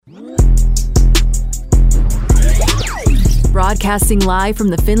Broadcasting live from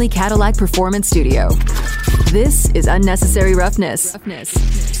the Finley Cadillac Performance Studio. This is Unnecessary Roughness.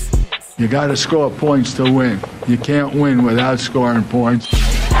 You got to score points to win. You can't win without scoring points.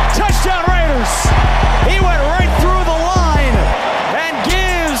 Touchdown Raiders! He went right through the line and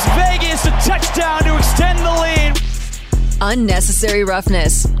gives Vegas a touchdown to extend the lead. Unnecessary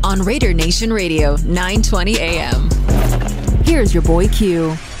Roughness on Raider Nation Radio, 920 AM. Here's your boy Q.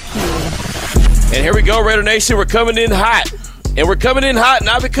 And here we go, Raider Nation. We're coming in hot. And we're coming in hot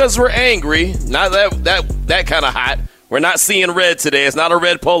not because we're angry, not that kind of hot. We're not seeing red today. It's not a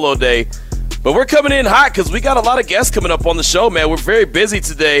red polo day. But we're coming in hot because we got a lot of guests coming up on the show, man. We're very busy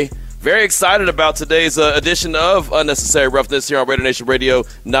today. Very excited about today's edition of Unnecessary Roughness here on Raider Nation Radio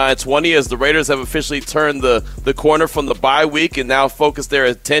 920 as the Raiders have officially turned the corner from the bye week and now focus their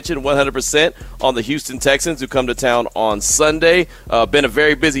attention 100% on the Houston Texans who come to town on Sunday. Been a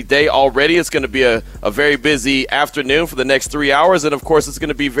very busy day already. It's going to be a very busy afternoon for the next 3 hours, and, of course, it's going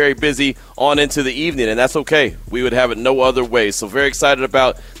to be very busy on into the evening, and that's okay. We would have it no other way. So very excited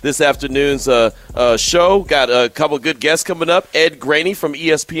about this afternoon's show. Got a couple of good guests coming up. Ed Graney from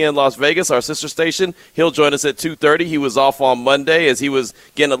ESPN Las Vegas, our sister station. He'll join us at 2:30. He was off on Monday as he was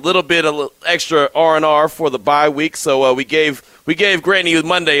getting a little extra R&R for the bye week. So we gave Graney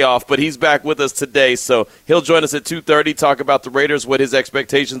Monday off, but he's back with us today. So he'll join us at 2:30, talk about the Raiders, what his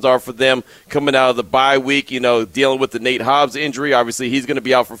expectations are for them coming out of the bye week, you know, dealing with the Nate Hobbs injury. Obviously, he's going to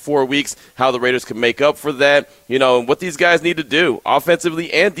be out for 4 weeks, how the Raiders can make up for that, you know, and what these guys need to do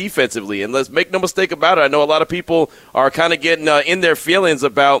offensively and defensively. And let's make no mistake about it. I know a lot of people are kind of getting in their feelings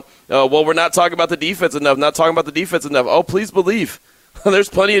about, well, we're not talking about the defense enough, Oh, please believe. There's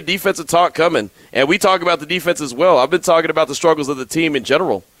plenty of defensive talk coming, and we talk about the defense as well. I've been talking about the struggles of the team in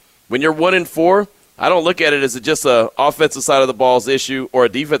general. When you're 1-4, I don't look at it as just a offensive side of the ball's issue or a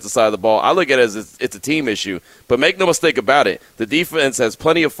defensive side of the ball. I look at it as it's a team issue. But make no mistake about it, the defense has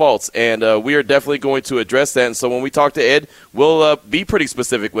plenty of faults, and we are definitely going to address that. And so when we talk to Ed, we'll be pretty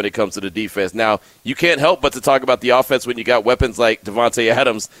specific when it comes to the defense. Now, you can't help but to talk about the offense when you got weapons like Devontae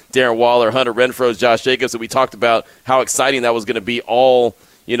Adams, Darren Waller, Hunter Renfrow, Josh Jacobs, and we talked about how exciting that was going to be all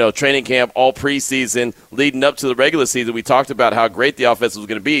training camp, all preseason, leading up to the regular season. We talked about how great the offense was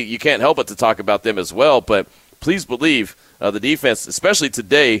going to be. You can't help but to talk about them as well. But please believe the defense, especially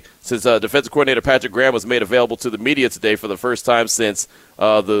today, since defensive coordinator Patrick Graham was made available to the media today for the first time since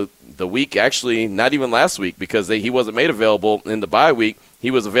the week, actually not even last week, because he wasn't made available in the bye week.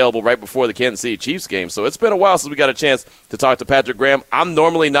 He was available right before the Kansas City Chiefs game. So it's been a while since we got a chance to talk to Patrick Graham. I'm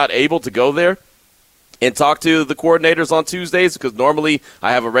normally not able to go there and talk to the coordinators on Tuesdays because normally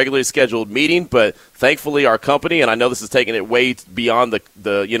I have a regularly scheduled meeting, but thankfully our company, and I know this is taking it way beyond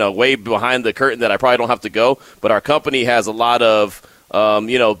the way behind the curtain that I probably don't have to go, but our company has a lot of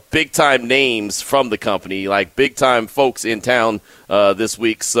big-time names from the company, like big-time folks in town this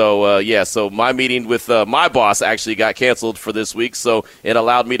week. So, so my meeting with my boss actually got canceled for this week, so it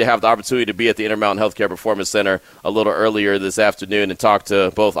allowed me to have the opportunity to be at the Intermountain Healthcare Performance Center a little earlier this afternoon and talk to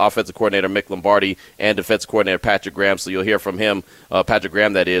both offensive coordinator Mick Lombardi and defensive coordinator Patrick Graham. So you'll hear from him, Patrick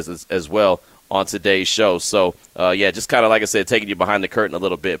Graham, that is, as well, on today's show. So, just kind of, like I said, taking you behind the curtain a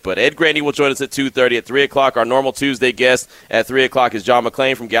little bit. But Ed Graney will join us at 2:30. At 3 o'clock, our normal Tuesday guest at 3 o'clock is John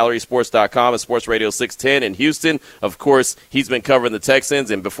McClain from GallerySports.com and Sports Radio 610 in Houston. Of course, he's been covering the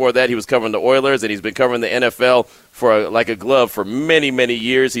Texans, and before that he was covering the Oilers, and he's been covering the NFL for like a glove for many, many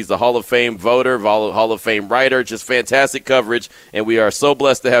years. He's a Hall of Fame voter, Hall of Fame writer, just fantastic coverage, and we are so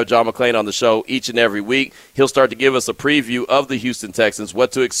blessed to have John McClain on the show each and every week. He'll start to give us a preview of the Houston Texans,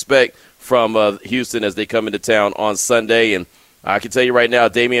 what to expect from Houston as they come into town on Sunday. And I can tell you right now,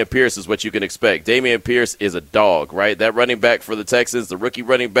 Dameon Pierce is what you can expect. Dameon Pierce is a dog, right? That running back for the Texans, the rookie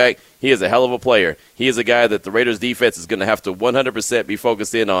running back, he is a hell of a player. He is a guy that the Raiders defense is going to have to 100% be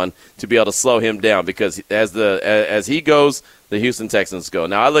focused in on to be able to slow him down, because as he goes, the Houston Texans go.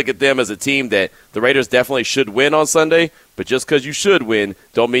 Now, I look at them as a team that the Raiders definitely should win on Sunday, but just because you should win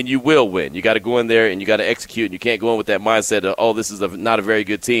don't mean you will win. You got to go in there and you got to execute, and you can't go in with that mindset of, oh, this is not a very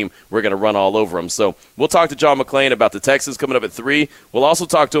good team, we're going to run all over them. So we'll talk to John McClain about the Texans coming up at 3. We'll also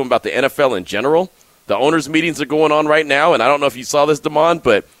talk to him about the NFL in general. The owners' meetings are going on right now, and I don't know if you saw this, Damon,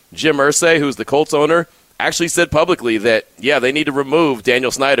 but Jim Irsay, who's the Colts owner, actually said publicly that, they need to remove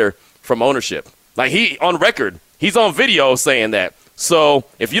Daniel Snyder from ownership. Like, he, on record, he's on video saying that. So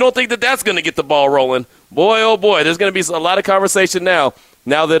if you don't think that that's going to get the ball rolling, boy, oh boy, there's going to be a lot of conversation now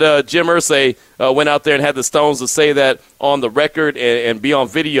that Jim Irsay went out there and had the stones to say that on the record and be on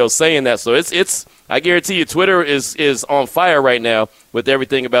video saying that. So it's I guarantee you Twitter is on fire right now with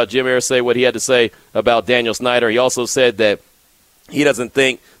everything about Jim Irsay, what he had to say about Daniel Snyder. He also said that he doesn't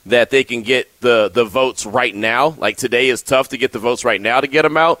think that they can get the votes right now. Like today is tough to get the votes right now to get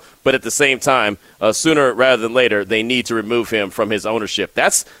him out, but at the same time, sooner rather than later, they need to remove him from his ownership.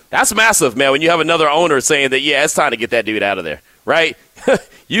 That's massive, man, when you have another owner saying that, yeah, it's time to get that dude out of there, right?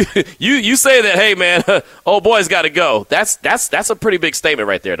 you say that, hey, man, old boy's got to go. That's a pretty big statement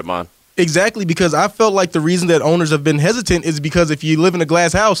right there, Damon. Exactly, because I felt like the reason that owners have been hesitant is because if you live in a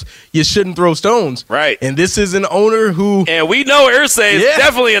glass house, you shouldn't throw stones. Right. And this is an owner who... And we know Irsay is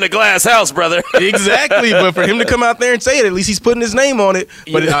definitely in a glass house, brother. Exactly, but for him to come out there and say it, at least he's putting his name on it.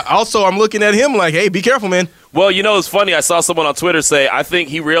 But also, I'm looking at him like, hey, be careful, man. Well, you know, it's funny. I saw someone on Twitter say, I think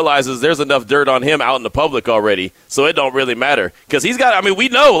he realizes there's enough dirt on him out in the public already, so it don't really matter. Because he's got, I mean, we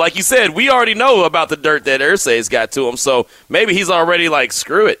know, like you said, we already know about the dirt that Irsay's got to him, so maybe he's already like,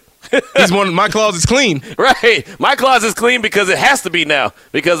 screw it. He's one. My closet's clean. Right. My closet's clean because it has to be now.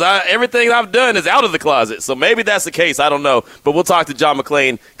 Because everything I've done is out of the closet. So maybe that's the case. I don't know. But we'll talk to John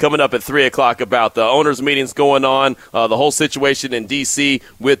McClain coming up at 3 o'clock about the owners' meetings going on, the whole situation in D.C.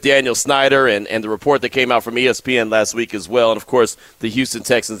 with Daniel Snyder and the report that came out from ESPN last week as well. And, of course, the Houston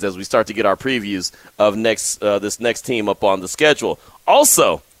Texans as we start to get our previews of this next team up on the schedule.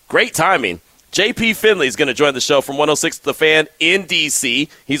 Also, great timing. JP Finley is going to join the show from 106 The Fan in D.C.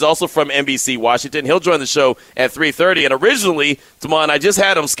 He's also from NBC Washington. He'll join the show at 3:30. And originally, Damon, I just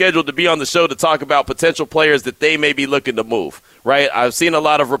had him scheduled to be on the show to talk about potential players that they may be looking to move. Right? I've seen a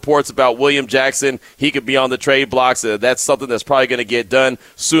lot of reports about William Jackson. He could be on the trade blocks. That's something that's probably going to get done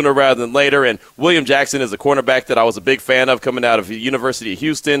sooner rather than later. And William Jackson is a cornerback that I was a big fan of coming out of the University of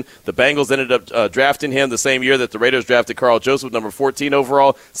Houston. The Bengals ended up drafting him the same year that the Raiders drafted Carl Joseph, number 14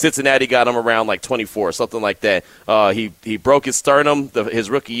 overall. Cincinnati got him around like 24, something like that. He broke his sternum his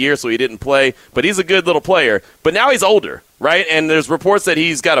rookie year, so he didn't play. But he's a good little player. But now he's older. Right, and there's reports that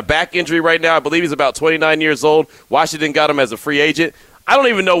he's got a back injury right now. I believe he's about 29 years old. Washington got him as a free agent. I don't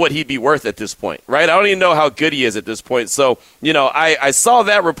even know what he'd be worth at this point, right? I don't even know how good he is at this point. So, you know, I saw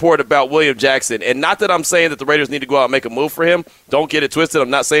that report about William Jackson, and not that I'm saying that the Raiders need to go out and make a move for him. Don't get it twisted.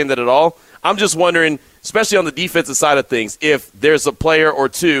 I'm not saying that at all. I'm just wondering, especially on the defensive side of things, if there's a player or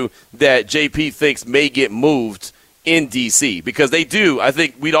two that JP thinks may get moved in D.C. because they do. I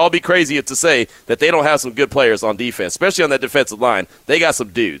think we'd all be crazy to say that they don't have some good players on defense, especially on that defensive line. They got some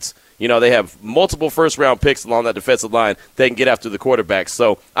dudes. You know, they have multiple first-round picks along that defensive line that can get after the quarterback.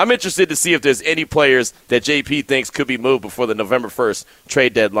 So I'm interested to see if there's any players that JP thinks could be moved before the November 1st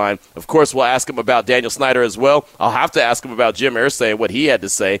trade deadline. Of course, we'll ask him about Daniel Snyder as well. I'll have to ask him about Jim Irsay and what he had to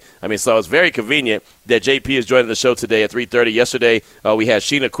say. I mean, so it's very convenient that JP is joining the show today at 3:30. Yesterday, we had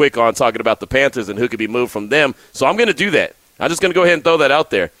Sheena Quick on talking about the Panthers and who could be moved from them. So I'm going to do that. I'm just going to go ahead and throw that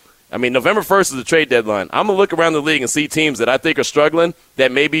out there. I mean, November 1st is the trade deadline. I'm going to look around the league and see teams that I think are struggling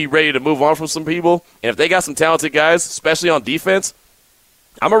that may be ready to move on from some people. And if they got some talented guys, especially on defense,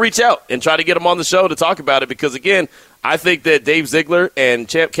 I'm going to reach out and try to get them on the show to talk about it because, again, I think that Dave Ziegler and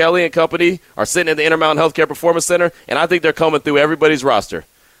Champ Kelly and company are sitting in the Intermountain Healthcare Performance Center, and I think they're coming through everybody's roster.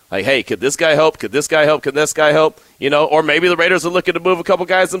 Like, hey, could this guy help? Could this guy help? Could this guy help? You know, or maybe the Raiders are looking to move a couple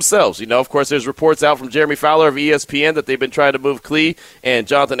guys themselves. You know, of course, there's reports out from Jeremy Fowler of ESPN that they've been trying to move Klee and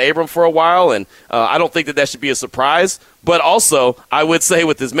Jonathan Abram for a while, and I don't think that should be a surprise. But also, I would say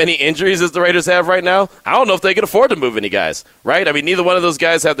with as many injuries as the Raiders have right now, I don't know if they can afford to move any guys, right? I mean, neither one of those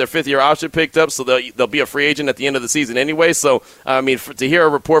guys have their fifth-year option picked up, so they'll be a free agent at the end of the season anyway. So, I mean, to hear a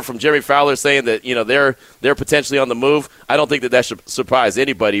report from Jeremy Fowler saying that, you know, they're potentially on the move, I don't think that should surprise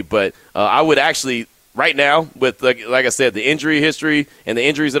anybody. But I would actually, right now, with, like I said, the injury history and the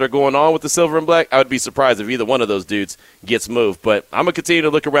injuries that are going on with the Silver and Black, I would be surprised if either one of those dudes gets moved. But I'm going to continue to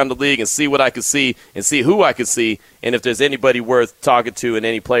look around the league and see what I can see and see who I can see and if there's anybody worth talking to and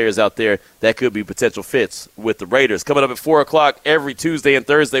any players out there that could be potential fits with the Raiders. Coming up at 4 o'clock every Tuesday and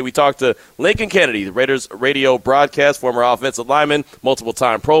Thursday, we talk to Lincoln Kennedy, the Raiders radio broadcast, former offensive lineman,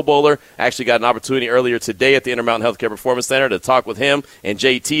 multiple-time Pro Bowler. Actually got an opportunity earlier today at the Intermountain Healthcare Performance Center to talk with him and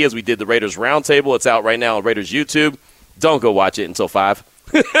JT as we did the Raiders Roundtable. It's out right now on Raiders YouTube. Don't go watch it until 5.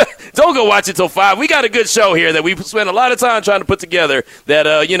 Don't go watch it till 5. We got a good show here that we spent a lot of time trying to put together that,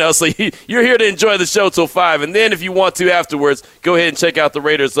 so you're here to enjoy the show till 5. And then if you want to afterwards, go ahead and check out the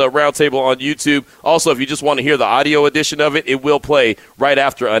Raiders Roundtable on YouTube. Also, if you just want to hear the audio edition of it, it will play right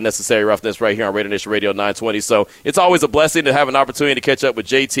after Unnecessary Roughness right here on Raider Nation Radio 920. So it's always a blessing to have an opportunity to catch up with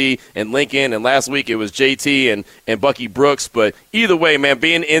JT and Lincoln. And last week it was JT and Bucky Brooks. But either way, man,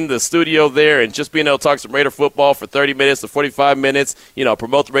 being in the studio there and just being able to talk some Raider football for 30 minutes to 45 minutes,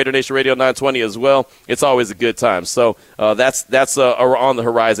 promote the Raider Nation Radio 920 as well. It's always a good time. So that's on the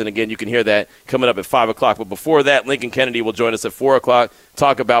horizon. Again, you can hear that coming up at 5 o'clock. But before that, Lincoln Kennedy will join us at 4 o'clock,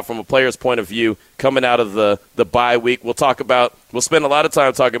 talk about from a player's point of view coming out of the bye week. We'll spend a lot of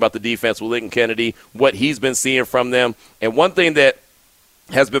time talking about the defense with Lincoln Kennedy, what he's been seeing from them. And one thing that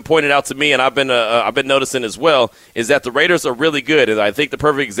has been pointed out to me, and I've been noticing as well, is that the Raiders are really good. And I think the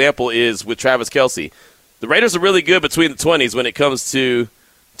perfect example is with Travis Kelce. The Raiders are really good between the 20s when it comes to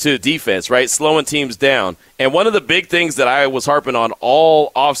defense, right? Slowing teams down. And one of the big things that I was harping on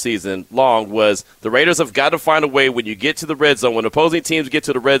all offseason long was the Raiders have got to find a way when you get to the red zone, when opposing teams get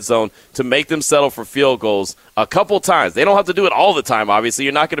to the red zone, to make them settle for field goals a couple times. They don't have to do it all the time, obviously.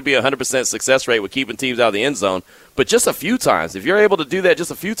 You're not going to be 100% success rate with keeping teams out of the end zone. But just a few times. If you're able to do that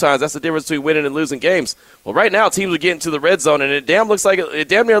just a few times, that's the difference between winning and losing games. Well, right now, teams are getting to the red zone, and it damn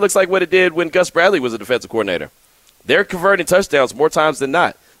near looks like what it did when Gus Bradley was a defensive coordinator. They're converting touchdowns more times than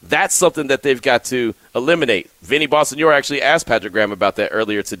not. That's something that they've got to eliminate. Vinny Bonsignore actually asked Patrick Graham about that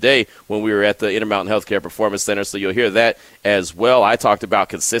earlier today when we were at the Intermountain Healthcare Performance Center, so you'll hear that as well. I talked about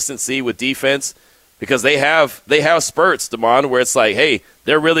consistency with defense because they have spurts, Damon, where it's like, hey,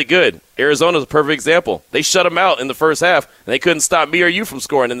 they're really good. Arizona's a perfect example. They shut them out in the first half, and they couldn't stop me or you from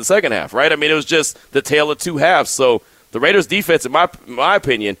scoring in the second half, right? I mean, it was just the tale of two halves. So the Raiders' defense, in my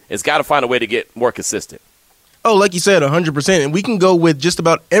opinion, has got to find a way to get more consistent. Oh, like you said, 100%. And we can go with just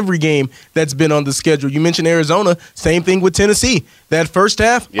about every game that's been on the schedule. You mentioned Arizona. Same thing with Tennessee. That first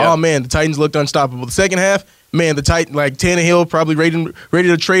half, Oh, man, the Titans looked unstoppable. The second half, man, the Titans, like Tannehill, probably ready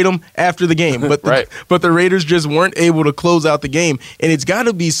to trade them after the game. But but the Raiders just weren't able to close out the game. And it's got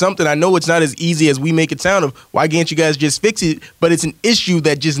to be something. I know it's not as easy as we make it sound of why can't you guys just fix it, but it's an issue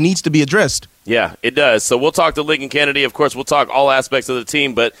that just needs to be addressed. Yeah, it does. So we'll talk to Lincoln Kennedy. Of course, we'll talk all aspects of the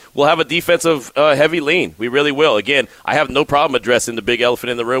team, but we'll have a defensive heavy lean. We really will. Again, I have no problem addressing the big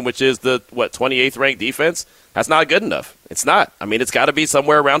elephant in the room, which is the, 28th ranked defense? That's not good enough. It's not. I mean, it's got to be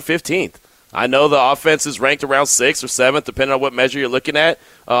somewhere around 15th. I know the offense is ranked around 6th or 7th, depending on what measure you're looking at.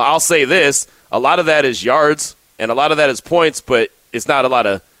 I'll say this. A lot of that is yards, and a lot of that is points, but it's not a lot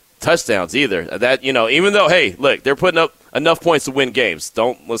of touchdowns either. That, even though, hey, look, they're putting up enough points to win games.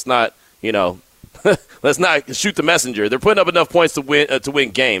 Let's not shoot the messenger. They're putting up enough points to win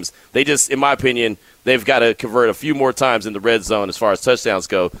games. They just, in my opinion, they've got to convert a few more times in the red zone as far as touchdowns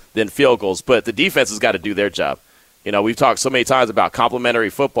go than field goals. But the defense has got to do their job. We've talked so many times about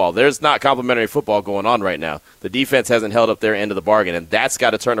complementary football. There's not complementary football going on right now. The defense hasn't held up their end of the bargain, and that's got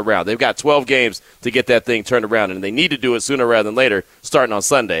to turn around. They've got 12 games to get that thing turned around, and they need to do it sooner rather than later, starting on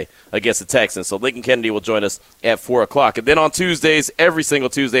Sunday against the Texans. So Lincoln Kennedy will join us at 4 o'clock. And then on Tuesdays, every single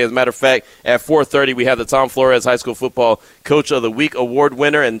Tuesday, as a matter of fact, at 4:30, we have the Tom Flores High School Football Coach of the Week Award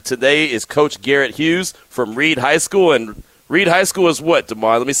winner, and today is Coach Garrett Hughes from Reed High School. And Reed High School is what,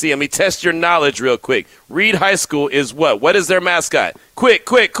 DeMar? Let me see. Let me test your knowledge real quick. Reed High School is what? What is their mascot? Quick.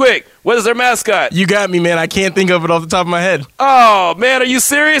 What is their mascot? You got me, man. I can't think of it off the top of my head. Oh, man, are you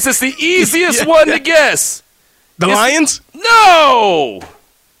serious? It's the easiest one to guess. Lions? No!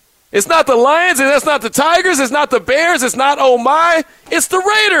 It's not the Lions, and that's not the Tigers, it's not the Bears, it's not oh my, it's the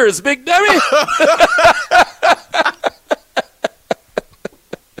Raiders, Big Demi.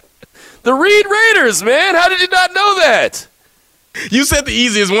 The Reed Raiders, man. How did you not know that? You said the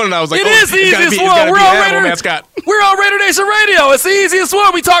easiest one, and I was like, it is the easiest one. We're on Raider Nation Radio. It's the easiest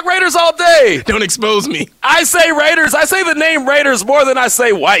one. We talk Raiders all day. Don't expose me. I say Raiders. I say the name Raiders more than I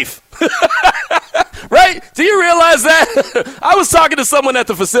say wife. Right? Do you realize that? I was talking to someone at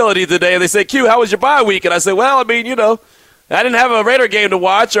the facility today, and they said, Q, how was your bye week? And I said, well, I mean, I didn't have a Raider game to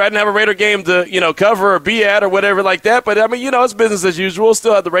watch, or I didn't have a Raider game to, cover or be at or whatever like that. But, I mean, it's business as usual.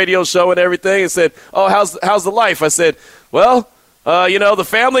 Still had the radio show and everything. And said, oh, how's the life? I said, well, the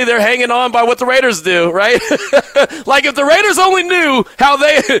family, they're hanging on by what the Raiders do, right? Like if the Raiders only knew how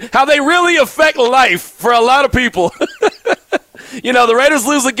they really affect life for a lot of people. The Raiders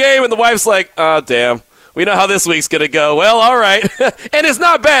lose a game and the wife's like, oh, damn. We know how this week's going to go. Well, all right. And it's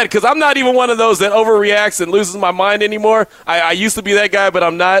not bad because I'm not even one of those that overreacts and loses my mind anymore. I used to be that guy, but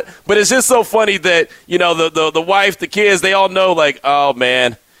I'm not. But it's just so funny that, the wife, the kids, they all know, like, oh,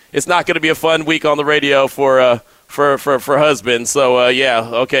 man, it's not going to be a fun week on the radio for husband. So, yeah,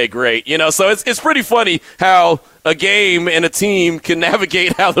 okay, great. So it's pretty funny how a game and a team can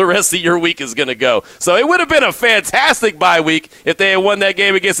navigate how the rest of your week is going to go. So it would have been a fantastic bye week if they had won that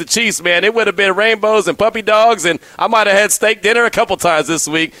game against the Chiefs, man. It would have been rainbows and puppy dogs, and I might have had steak dinner a couple times this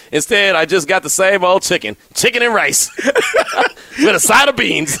week. Instead, I just got the same old chicken and rice with a side of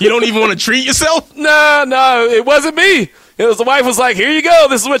beans. You don't even want to treat yourself? No, it wasn't me. It was the wife was like, here you go.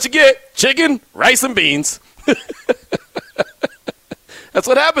 This is what you get. Chicken, rice, and beans. That's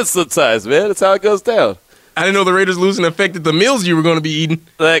what happens sometimes, man. That's how it goes down. I didn't know the Raiders losing affected the meals you were going to be eating.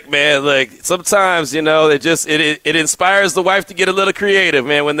 Look, man, sometimes, it inspires the wife to get a little creative,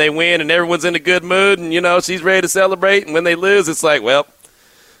 man, when they win and everyone's in a good mood and, she's ready to celebrate. And when they lose, it's like, well,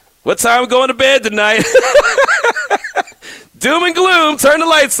 what time going to bed tonight? Doom and gloom, turn the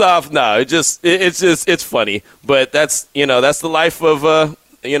lights off. No, it's funny. But that's the life of,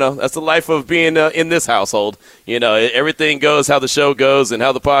 that's the life of being in this household. Everything goes how the show goes and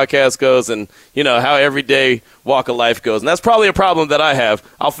how the podcast goes and, how everyday walk of life goes. And that's probably a problem that I have.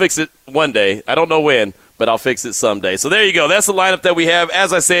 I'll fix it one day. I don't know when, but I'll fix it someday. So there you go. That's the lineup that we have.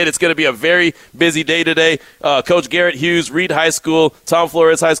 As I said, it's going to be a very busy day today. Coach Garrett Hughes, Reed High School, Tom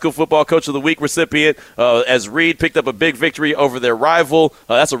Flores High School Football Coach of the Week recipient, as Reed picked up a big victory over their rival.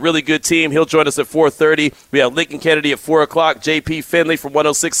 That's a really good team. He'll join us at 4:30. We have Lincoln Kennedy at 4 o'clock, J.P. Finley from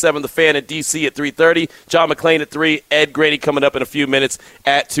 106.7 The Fan in D.C. at 3:30, John McClain at 3, Ed Grady coming up in a few minutes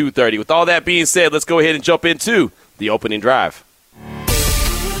at 2:30. With all that being said, let's go ahead and jump into the opening drive.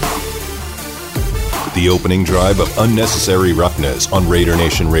 The opening drive of Unnecessary Roughness on Raider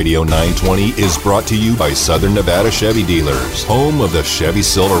Nation Radio 920 is brought to you by Southern Nevada Chevy Dealers, home of the Chevy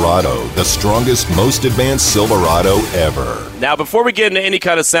Silverado, the strongest, most advanced Silverado ever. Now, before we get into any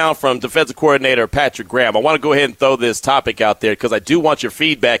kind of sound from defensive coordinator Patrick Graham, I want to go ahead and throw this topic out there because I do want your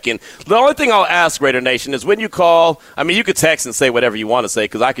feedback. And the only thing I'll ask, Raider Nation, is when you call, you could text and say whatever you want to say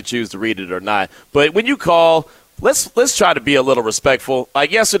because I could choose to read it or not. But when you call, Let's try to be a little respectful.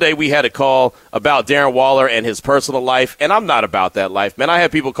 Like yesterday, we had a call about Darren Waller and his personal life, and I'm not about that life, man. I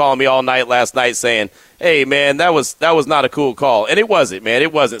had people calling me all night last night saying, "Hey, man, that was not a cool call," and it wasn't, man.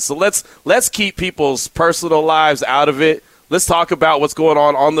 It wasn't. So let's keep people's personal lives out of it. Let's talk about what's going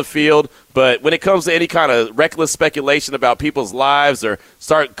on the field. But when it comes to any kind of reckless speculation about people's lives or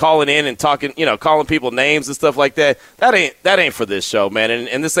start calling in and talking, calling people names and stuff like that, that ain't for this show, man.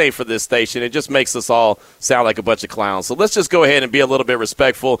 And this ain't for this station. It just makes us all sound like a bunch of clowns. So let's just go ahead and be a little bit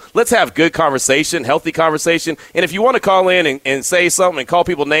respectful. Let's have good conversation, healthy conversation. And if you want to call in and say something and call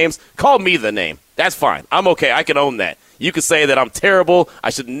people names, call me the name. That's fine. I'm okay. I can own that. You could say that I'm terrible.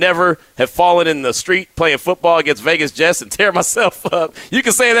 I should never have fallen in the street playing football against Vegas Jets and tear myself up. You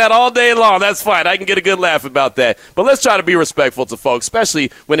can say that all day long. That's fine. I can get a good laugh about that. But let's try to be respectful to folks,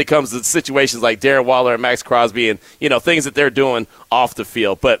 especially when it comes to situations like Darren Waller and Max Crosby and, things that they're doing off the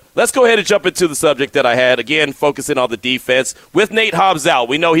field. But let's go ahead and jump into the subject that I had. Again, focusing on the defense. With Nate Hobbs out,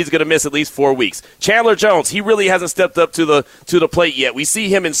 we know he's going to miss at least 4 weeks. Chandler Jones, he really hasn't stepped up to the plate yet. We see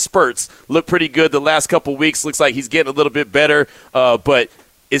him in spurts look pretty good the last couple weeks. Looks like he's getting a little bit better, but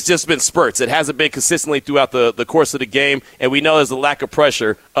it's just been spurts. It hasn't been consistently throughout the course of the game, and we know there's a lack of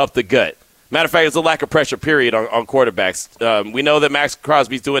pressure up the gut. Matter of fact, there's a lack of pressure, period, on quarterbacks. We know that Max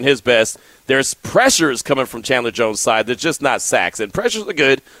Crosby's doing his best. There's pressures coming from Chandler Jones' side. They're just not sacks, and pressures are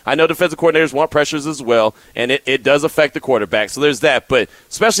good. I know defensive coordinators want pressures as well, and it does affect the quarterback. So there's that, but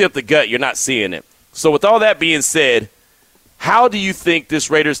especially up the gut, you're not seeing it. So with all that being said, how do you think this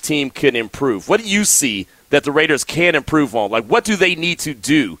Raiders team can improve? What do you see that the Raiders can improve on? Like, what do they need to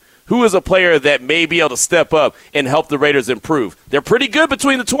do? Who is a player that may be able to step up and help the Raiders improve? They're pretty good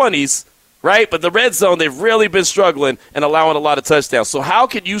between the 20s, right? But the red zone, they've really been struggling and allowing a lot of touchdowns. So how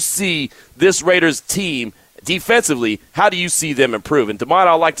can you see this Raiders team defensively? How do you see them improve? And DeMond,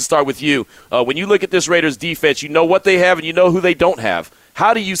 I'd like to start with you. When you look at this Raiders defense, you know what they have and you know who they don't have.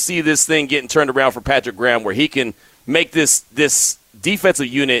 How do you see this thing getting turned around for Patrick Graham where he can make this defensive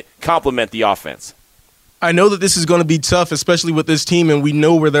unit complement the offense? I know that this is going to be tough, especially with this team, and we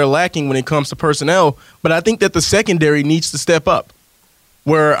know where they're lacking when it comes to personnel, but I think that the secondary needs to step up.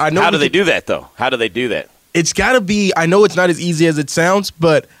 How do they do that, though? How do they do that? It's got to be – I know it's not as easy as it sounds,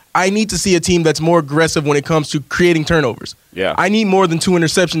 but I need to see a team that's more aggressive when it comes to creating turnovers. Yeah. I need more than 2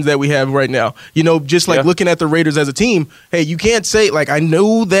 interceptions that we have right now. Just like looking at the Raiders as a team, hey, you can't say – I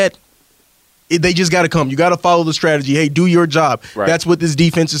know that they just got to come. You got to follow the strategy. Hey, do your job. Right. That's what this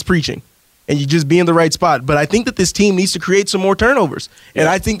defense is preaching. And you just be in the right spot. But I think that this team needs to create some more turnovers. Yeah. And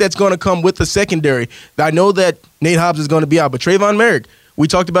I think that's going to come with the secondary. I know that Nate Hobbs is going to be out, but Trayvon Merrick, we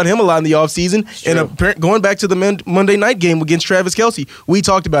talked about him a lot in the offseason. And going back to the Monday night game against Travis Kelce, we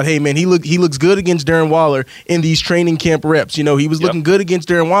talked about, hey, man, he looks good against Darren Waller in these training camp reps. He was looking good against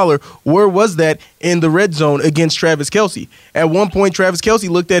Darren Waller. Where was that in the red zone against Travis Kelce? At one point, Travis Kelce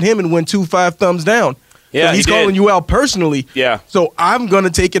looked at him and went 2-5 thumbs down. Yeah, so he's calling you out personally. Yeah. So I'm going to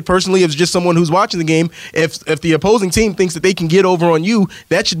take it personally as just someone who's watching the game. If the opposing team thinks that they can get over on you,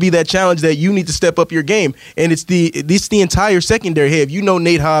 that should be that challenge that you need to step up your game. And it's the entire secondary. Hey, if you know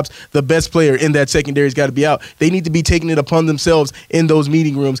Nate Hobbs, the best player in that secondary, has got to be out. They need to be taking it upon themselves in those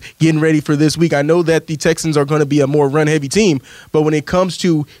meeting rooms, getting ready for this week. I know that the Texans are going to be a more run-heavy team, but when it comes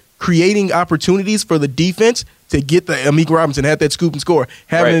to creating opportunities for the defense to get the Amik Robinson, had that scoop and score,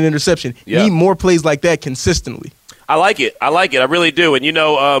 having an interception, need more plays like that consistently. I like it. I really do.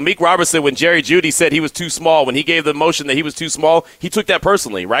 And, Meek Robertson, when Jerry Jeudy said he was too small, when he gave the motion that he was too small, he took that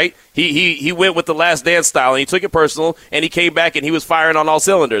personally, right? He went with the Last Dance style, and he took it personal, and he came back, and he was firing on all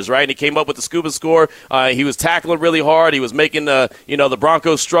cylinders, right? And he came up with the scoop and score. He was tackling really hard. He was making the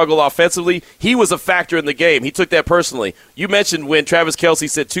Broncos struggle offensively. He was a factor in the game. He took that personally. You mentioned when Travis Kelce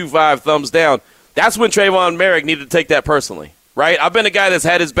said 2-5, thumbs down. That's when Trayvon Merrick needed to take that personally. Right, I've been a guy that's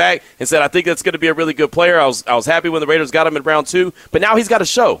had his back and said I think that's going to be a really good player. I was happy when the Raiders got him in round 2, but now he's got to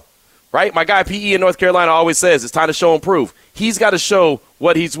show. Right, my guy PE in North Carolina always says it's time to show and prove. He's got to show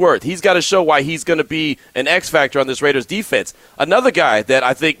what he's worth. He's got to show why he's going to be an X factor on this Raiders defense. Another guy that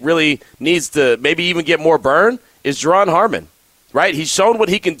I think really needs to maybe even get more burn is Jerron Harmon. Right, he's shown what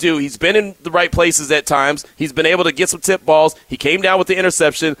he can do. He's been in the right places at times. He's been able to get some tip balls. He came down with the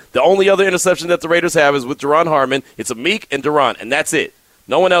interception. The only other interception that the Raiders have is with Jerron Harmon. It's Amik and Duron, and that's it.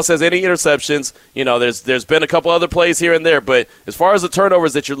 No one else has any interceptions. There's been a couple other plays here and there, but as far as the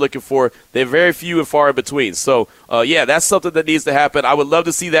turnovers that you're looking for, they're very few and far in between. So, that's something that needs to happen. I would love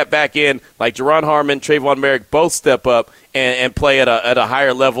to see that back in, like Jerron Harmon, Trayvon Merrick both step up and play at a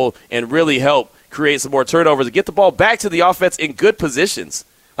higher level and really help create some more turnovers and get the ball back to the offense in good positions,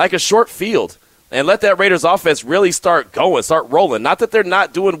 like a short field, and let that Raiders offense really start going, start rolling. Not that they're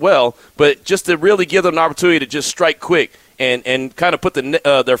not doing well, but just to really give them an opportunity to just strike quick and kind of put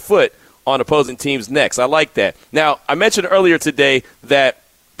their foot on opposing teams' necks. I like that. Now, I mentioned earlier today that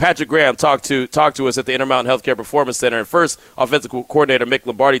Patrick Graham talked to us at the Intermountain Healthcare Performance Center, and first offensive coordinator Mick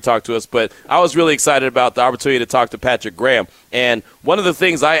Lombardi talked to us, but I was really excited about the opportunity to talk to Patrick Graham. And one of the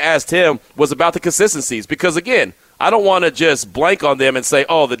things I asked him was about the consistencies, because, again, I don't want to just blank on them and say,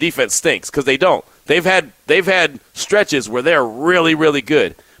 oh, the defense stinks, because they don't. They've had stretches where they're really, really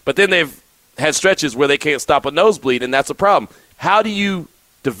good, but then they've had stretches where they can't stop a nosebleed, and that's a problem. How do you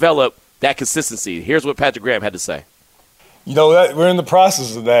develop that consistency? Here's what Patrick Graham had to say. We're in the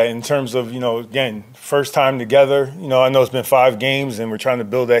process of that in terms of, again, first time together. I know it's been 5 games and we're trying to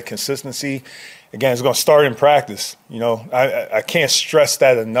build that consistency. Again, it's going to start in practice. I can't stress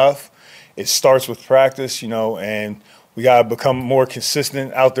that enough. It starts with practice, and we got to become more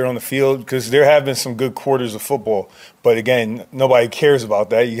consistent out there on the field, because there have been some good quarters of football. But, again, nobody cares about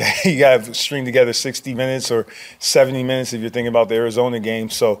that. You got to string together 60 minutes or 70 minutes if you're thinking about the Arizona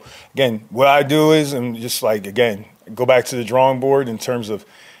game. So, again, what I do is I'm just go back to the drawing board in terms of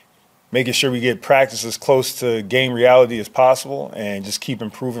making sure we get practice as close to game reality as possible, and just keep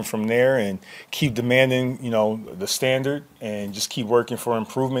improving from there and keep demanding, the standard, and just keep working for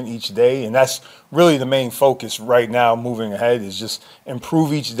improvement each day. And that's really the main focus right now moving ahead, is just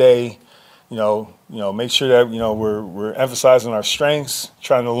improve each day, make sure that, we're emphasizing our strengths,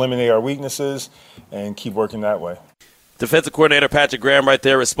 trying to eliminate our weaknesses, and keep working that way. Defensive coordinator Patrick Graham right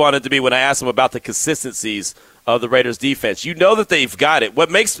there responded to me when I asked him about the consistencies of the Raiders defense. You know that they've got it. What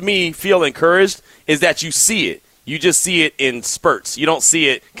makes me feel encouraged is that you see it. You just see it in spurts. You don't see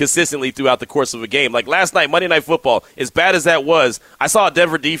it consistently throughout the course of a game. Like last night, Monday Night Football, as bad as that was, I saw a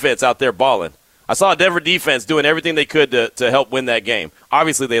Denver defense out there balling. I saw a Denver defense doing everything they could to help win that game.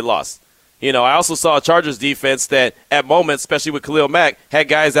 Obviously, they lost. I also saw a Chargers defense that at moments, especially with Khalil Mack, had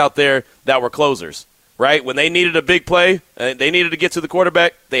guys out there that were closers, right? When they needed a big play, they needed to get to the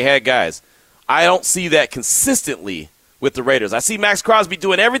quarterback, they had guys. I don't see that consistently with the Raiders. I see Max Crosby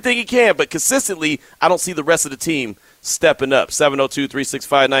doing everything he can, but consistently, I don't see the rest of the team stepping up.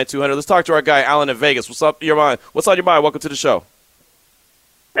 702-365-9200. Let's talk to our guy, Alan in Vegas. What's up your mind? What's on your mind? Welcome to the show.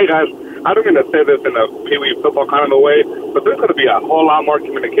 Hey, guys. I don't mean to say this in a Pee Wee football kind of a way, but there's going to be a whole lot more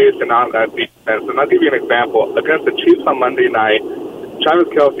communication on that defense. And I'll give you an example. Against the Chiefs on Monday night, Travis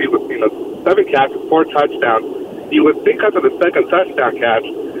Kelce was 7 catches, 4 touchdowns. You would think after the second touchdown catch,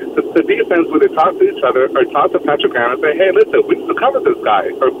 the defense would talk to each other or talk to Patrick Graham and say, hey, listen, we need to cover this guy,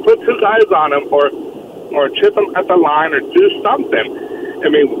 or put 2 guys on him, or chip him at the line, or do something. I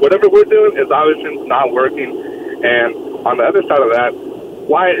mean, whatever we're doing is obviously not working. And on the other side of that,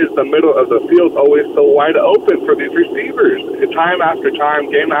 why is the middle of the field always so wide open for these receivers? Time after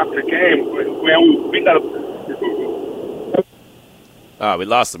time, game after game, we got to... We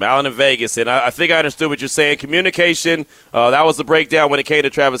lost him. Allen in Vegas, and I think I understood what you're saying. Communication, that was the breakdown when it came to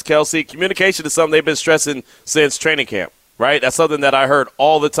Travis Kelce. Communication is something they've been stressing since training camp, right? That's something that I heard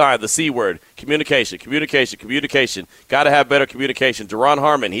all the time, the C word, communication. Got to have better communication. Duron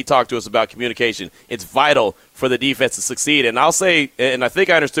Harmon, he talked to us about communication. It's vital for the defense to succeed. And I'll say, and I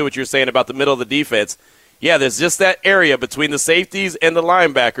think I understood what you're saying about the middle of the defense, yeah, there's just that area between the safeties and the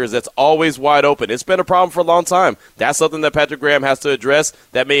linebackers that's always wide open. It's been a problem for a long time. That's something that Patrick Graham has to address.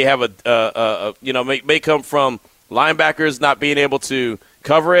 That may have may come from linebackers not being able to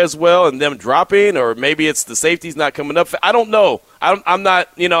cover as well and them dropping, or maybe it's the safeties not coming up. I don't know. I'm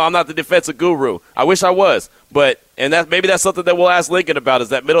not the defensive guru. I wish I was, and maybe that's something that we'll ask Lincoln about, is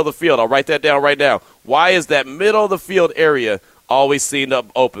that middle of the field. I'll write that down right now. Why is that middle of the field area always seem to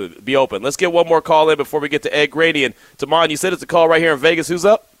be open? Let's get one more call in before we get to Ed Graney. And Damon, you said it's a call right here in Vegas. Who's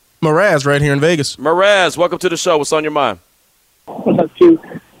up? Mraz right here in Vegas. Mraz, welcome to the show. What's on your mind? What's up, Q?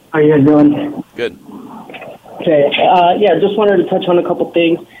 How you guys doing? Good. Okay. Just wanted to touch on a couple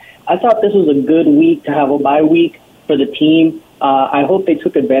things. I thought this was a good week to have a bye week for the team. I hope they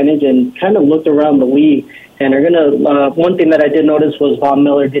took advantage and kind of looked around the league. And they're gonna. One thing that I did notice was Von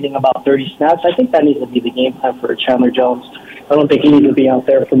Miller getting about 30 snaps. I think that needs to be the game plan for Chandler Jones. I don't think he needs to be out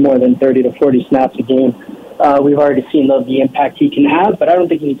there for more than 30 to 40 snaps a game. We've already seen the impact he can have, but I don't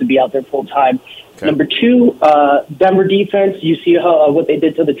think he needs to be out there full time. Okay. Number two, Denver defense. You see what they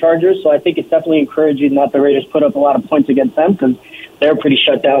did to the Chargers, so I think it's definitely encouraging that the Raiders put up a lot of points against them because they were pretty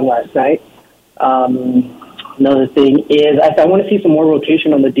shut down last night. Another thing is I want to see some more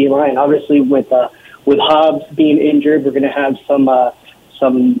rotation on the D-line. Obviously, with Hobbs being injured, we're going to have some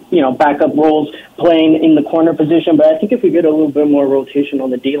backup roles playing in the corner position. But I think if we get a little bit more rotation on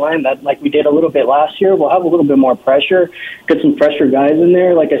the D-line, that like we did a little bit last year, we'll have a little bit more pressure, get some fresher guys in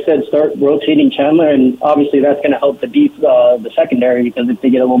there. Like I said, start rotating Chandler, and obviously that's going to help the secondary, because if they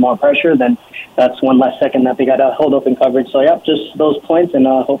get a little more pressure, then that's one less second that they got to hold up in coverage. So, yeah, just those points, and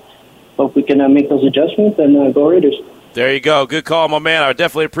hope we can make those adjustments and go Raiders. There you go. Good call, my man. I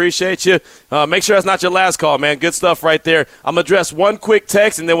definitely appreciate you. Make sure that's not your last call, man. Good stuff right there. I'm going to address one quick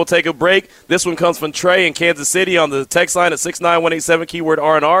text, and then we'll take a break. This one comes from Trey in Kansas City on the text line at 69187, keyword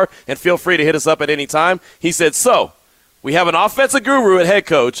R&R, and feel free to hit us up at any time. He said, so, we have an offensive guru at head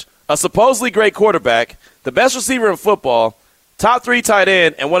coach, a supposedly great quarterback, the best receiver in football, top 3 tight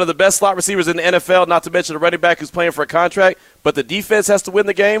end, and one of the best slot receivers in the NFL, not to mention a running back who's playing for a contract, but the defense has to win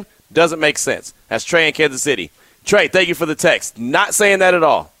the game? Doesn't make sense. That's Trey in Kansas City. Trey, thank you for the text. Not saying that at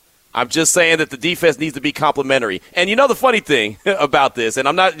all. I'm just saying that the defense needs to be complimentary. And you know the funny thing about this, and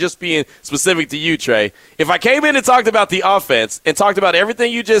I'm not just being specific to you, Trey. If I came in and talked about the offense and talked about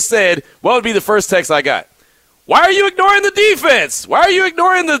everything you just said, what would be the first text I got? Why are you ignoring the defense? Why are you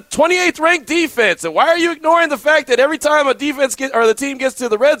ignoring the 28th ranked defense? And why are you ignoring the fact that every time a the team gets to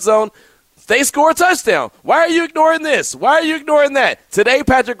the red zone, they score a touchdown? Why are you ignoring this? Why are you ignoring that? Today,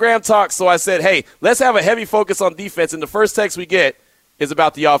 Patrick Graham talked, so I said, hey, let's have a heavy focus on defense, and the first text we get is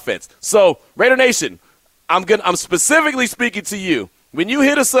about the offense. So, Raider Nation, I'm specifically speaking to you. When you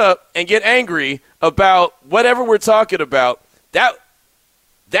hit us up and get angry about whatever we're talking about, that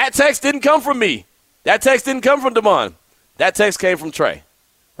text didn't come from me. That text didn't come from Damon. That text came from Trey,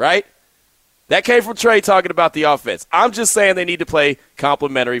 right? That came from Trey talking about the offense. I'm just saying they need to play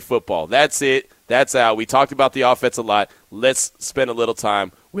complimentary football. That's it. That's out. We talked about the offense a lot. Let's spend a little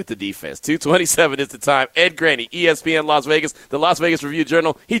time with the defense. 2:27 is the time. Ed Graney, ESPN Las Vegas, the Las Vegas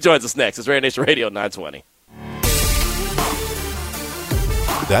Review-Journal. He joins us next. It's Raider Nation Radio 920.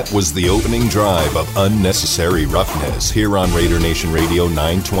 That was the opening drive of Unnecessary Roughness here on Raider Nation Radio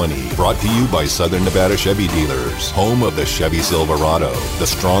 920. Brought to you by Southern Nevada Chevy Dealers, home of the Chevy Silverado, the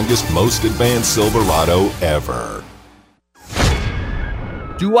strongest, most advanced Silverado ever.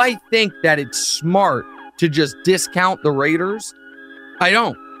 Do I think that it's smart to just discount the Raiders? I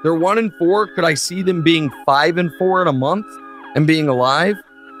don't. They're 1-4. Could I see them being 5-4 in a month and being alive?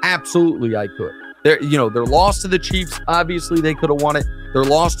 Absolutely, I could. Their loss to the Chiefs, obviously they could have won it. Their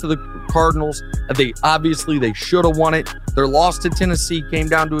loss to the Cardinals, they should have won it. Their loss to Tennessee came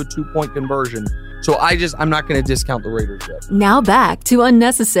down to a 2-point conversion. So I'm not going to discount the Raiders yet. Now back to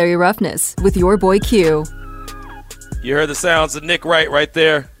Unnecessary Roughness with your boy Q. You heard the sounds of Nick Wright right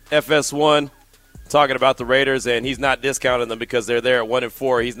there, FS1, talking about the Raiders, and he's not discounting them because they're there at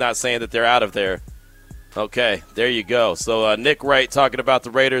 1-4. He's not saying that they're out of there. Okay, there you go. So Nick Wright talking about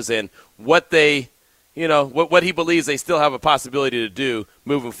the Raiders and what they, what he believes they still have a possibility to do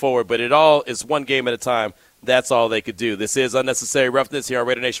moving forward. But it all is one game at a time. That's all they could do. This is Unnecessary Roughness here on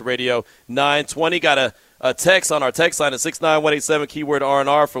Raider Nation Radio 920. Got a text on our text line at 69187, keyword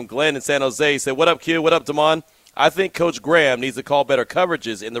R&R, from Glenn in San Jose. He said, what up, Q? What up, Damon? I think Coach Graham needs to call better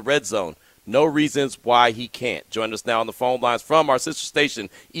coverages in the red zone. No reasons why he can't. Join us now on the phone lines from our sister station,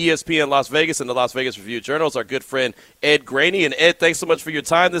 ESPN Las Vegas and the Las Vegas Review-Journal, is our good friend Ed Graney. And Ed, thanks so much for your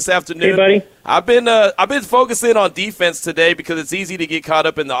time this afternoon. Hey, buddy. I've been focusing on defense today because it's easy to get caught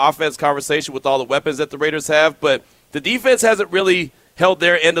up in the offense conversation with all the weapons that the Raiders have, but the defense hasn't really held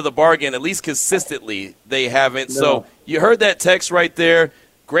their end of the bargain, at least consistently they haven't. No. So you heard that text right there.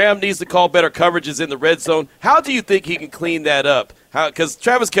 Graham needs to call better coverages in the red zone. How do you think he can clean that up? Because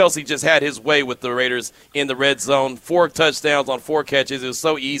Travis Kelce just had his way with the Raiders in the red zone. 4 touchdowns on 4 catches. It was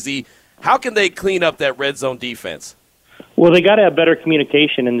so easy. How can they clean up that red zone defense? Well, they got to have better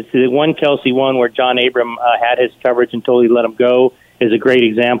communication. And the one Kelce one where John Abram had his coverage and totally let him go is a great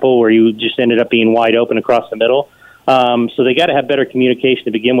example where you just ended up being wide open across the middle. So they got to have better communication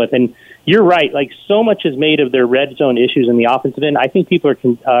to begin with. And you're right. Like, so much is made of their red zone issues in the offensive end. I think people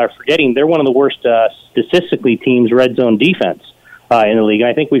are forgetting they're one of the worst statistically teams red zone defense in the league. And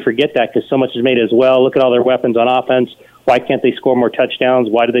I think we forget that because so much is made as well. Look at all their weapons on offense. Why can't they score more touchdowns?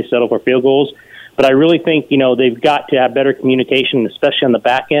 Why do they settle for field goals? But I really think, they've got to have better communication, especially on the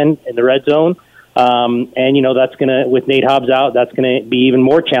back end in the red zone. And that's going to, with Nate Hobbs out, that's going to be even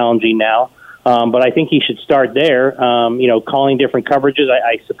more challenging now. But I think he should start there, calling different coverages.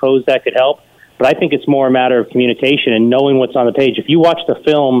 I suppose that could help. But I think it's more a matter of communication and knowing what's on the page. If you watch the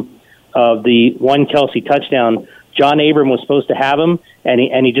film of the one Kelce touchdown, John Abram was supposed to have him,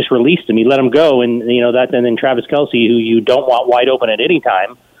 and he just released him. He let him go, and then Travis Kelce, who you don't want wide open at any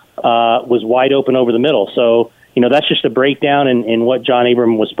time, was wide open over the middle. So, that's just a breakdown in what John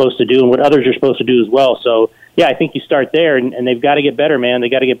Abram was supposed to do and what others are supposed to do as well. So, yeah, I think you start there, and they've got to get better, man. They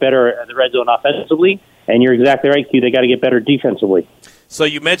got to get better at the red zone offensively, and you're exactly right, Q. They got to get better defensively. So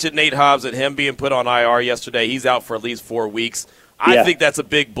you mentioned Nate Hobbs and him being put on IR yesterday. He's out for at least 4 weeks. I think that's a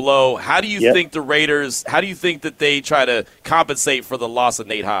big blow. How do you think the Raiders, how do you think that they try to compensate for the loss of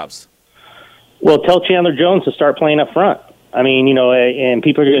Nate Hobbs? Well, tell Chandler Jones to start playing up front. I mean, and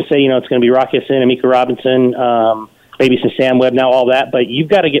people are going to say, it's going to be Rock Ya-Sin, Amika Robinson, maybe some Sam Webb now, all that. But you've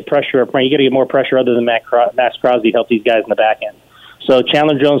got to get pressure up front. You've got to get more pressure other than Max Crosby to help these guys in the back end. So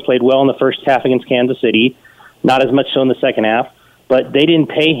Chandler Jones played well in the first half against Kansas City, not as much so in the second half. But they didn't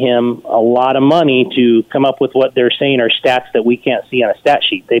pay him a lot of money to come up with what they're saying are stats that we can't see on a stat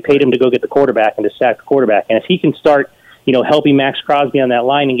sheet. They paid him to go get the quarterback and to sack the quarterback. And if he can start, helping Max Crosby on that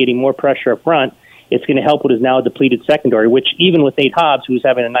line and getting more pressure up front, it's going to help what is now a depleted secondary, which even with Nate Hobbs, who's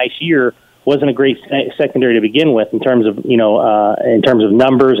having a nice year, wasn't a great secondary to begin with in terms of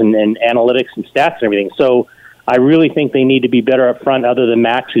numbers and analytics and stats and everything. So I really think they need to be better up front other than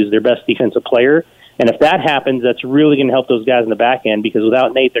Max, who's their best defensive player. And if that happens, that's really going to help those guys in the back end because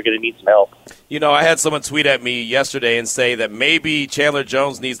without Nate, they're going to need some help. I had someone tweet at me yesterday and say that maybe Chandler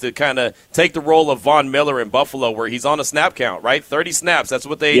Jones needs to kind of take the role of Von Miller in Buffalo where he's on a snap count, right? 30 snaps. That's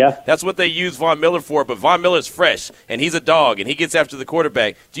what they use Von Miller for. But Von Miller's fresh, and he's a dog, and he gets after the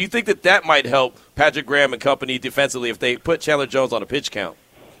quarterback. Do you think that might help Patrick Graham and company defensively if they put Chandler Jones on a pitch count?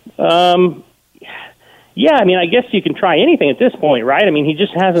 Yeah, I mean, I guess you can try anything at this point, right? I mean, he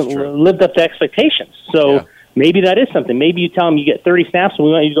just hasn't lived up to expectations. So maybe that is something. Maybe you tell him you get 30 snaps and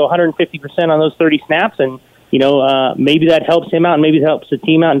we want you to go 150% on those 30 snaps, and, maybe that helps him out and maybe it helps the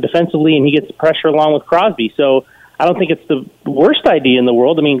team out and defensively, and he gets the pressure along with Crosby. So I don't think it's the worst idea in the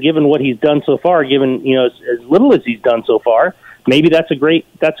world. I mean, given what he's done so far, given, as little as he's done so far, maybe that's a great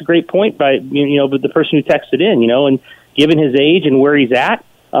point by, the person who texted in, and given his age and where he's at,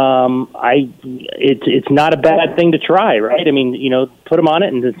 it's not a bad thing to try, right? I mean, put him on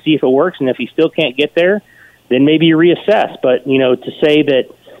it and see if it works. And if he still can't get there, then maybe you reassess. But, to say that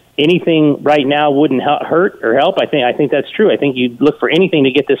anything right now wouldn't hurt or help, I think that's true. I think you look for anything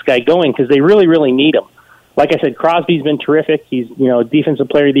to get this guy going because they really, really need him. Like I said, Crosby's been terrific. He's, a defensive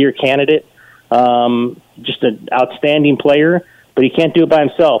player of the year candidate, just an outstanding player. But he can't do it by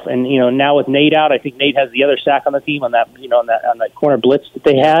himself. And, now with Nate out, I think Nate has the other sack on the team on that, on that corner blitz that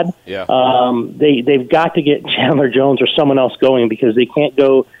they had. Yeah. They've got to get Chandler Jones or someone else going because they can't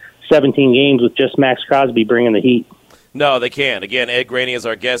go 17 games with just Max Crosby bringing the heat. No, they can't. Again, Ed Graney is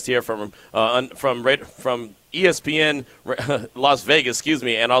our guest here from ESPN Las Vegas,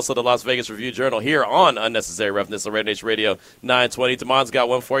 and also the Las Vegas Review-Journal here on Unnecessary Roughness on Raider Nation Radio 920. Damon's got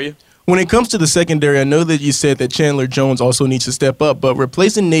one for you. When it comes to the secondary, I know that you said that Chandler Jones also needs to step up, but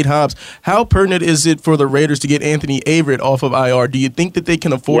replacing Nate Hobbs, how pertinent is it for the Raiders to get Anthony Averett off of IR? Do you think that they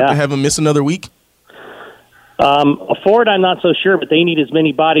can afford to have him miss another week? Afford, I'm not so sure, but they need as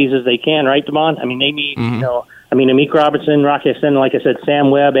many bodies as they can, right, Damon? I mean, they need, Amik Robertson, Rock Ya-Sin, like I said, Sam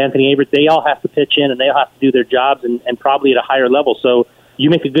Webb, Anthony Averett, they all have to pitch in and they all have to do their jobs and probably at a higher level. So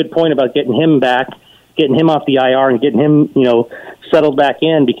you make a good point about getting him back getting him off the IR and getting him, settled back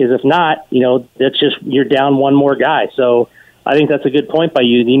in, because if not, that's just, you're down one more guy. So I think that's a good point by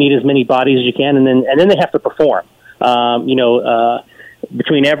you. You need as many bodies as you can, and then they have to perform.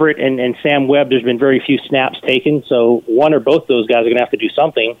 Between Everett and Sam Webb, there's been very few snaps taken, so one or both those guys are going to have to do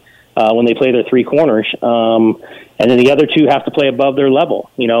something when they play their three corners. And then the other two have to play above their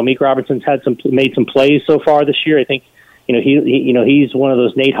level. Meek Robinson's made some plays so far this year. I think, he's one of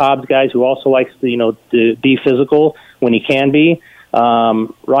those Nate Hobbs guys who also likes to be physical when he can be.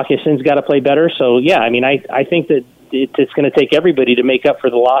 Rocky Sin's got to play better. So yeah, I think that it's going to take everybody to make up for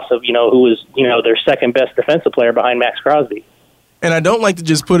the loss of, who was, their second best defensive player behind Max Crosby. And I don't like to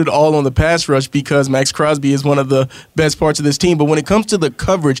just put it all on the pass rush because Max Crosby is one of the best parts of this team. But when it comes to the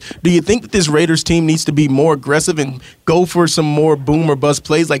coverage, do you think that this Raiders team needs to be more aggressive and go for some more boom or bust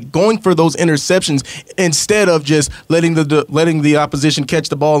plays, like going for those interceptions instead of just letting the opposition catch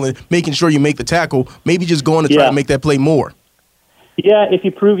the ball and making sure you make the tackle? Maybe just going to try to make that play more. Yeah, if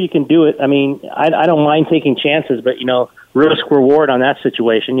you prove you can do it. I don't mind taking chances, but, risk reward on that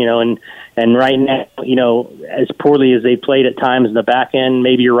situation, and right now, as poorly as they played at times in the back end,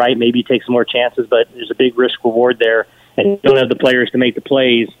 maybe you're right, maybe you take some more chances, but there's a big risk reward there, and you don't have the players to make the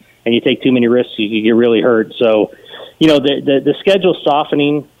plays, and you take too many risks, you get really hurt. So, the schedule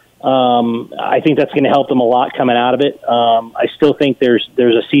softening, I think that's going to help them a lot coming out of it. I still think there's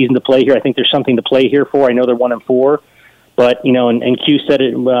a season to play here. I think there's something to play here for. I know they're 1-4, but, and Q said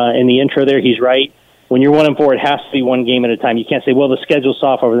it in the intro there, he's right. When you're 1-4, it has to be one game at a time. You can't say, well, the schedule's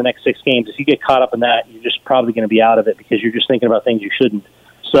soft over the next 6 games. If you get caught up in that, you're just probably going to be out of it because you're just thinking about things you shouldn't.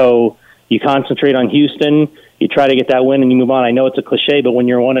 So you concentrate on Houston, you try to get that win, and you move on. I know it's a cliche, but when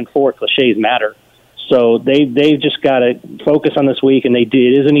you're 1-4, cliches matter. So they've just got to focus on this week, and they do.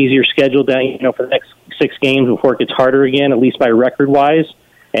 It is an easier schedule down, for the next 6 games before it gets harder again, at least by record-wise.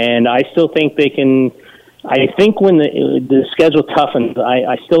 And I still think they can. I think when the schedule toughens,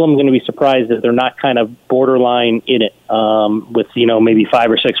 I still am going to be surprised that they're not kind of borderline in it with, maybe 5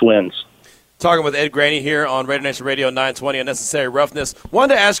 or 6 wins. Talking with Ed Graney here on Raider Nation Radio 920, Unnecessary Roughness.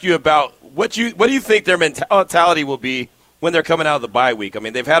 Wanted to ask you about what do you think their mentality will be when they're coming out of the bye week?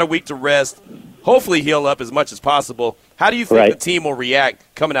 They've had a week to rest, hopefully heal up as much as possible. How do you think the team will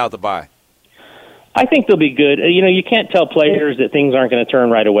react coming out of the bye? I think they'll be good. You can't tell players that things aren't going to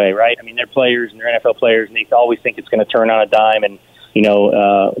turn right away, right? They're players and they're NFL players, and they always think it's going to turn on a dime, and,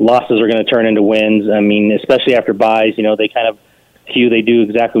 losses are going to turn into wins. Especially after buys, they kind of they do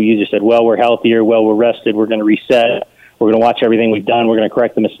exactly what you just said. Well, we're healthier. Well, we're rested. We're going to reset. We're going to watch everything we've done. We're going to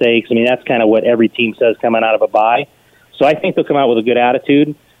correct the mistakes. That's kind of what every team says coming out of a bye. So I think they'll come out with a good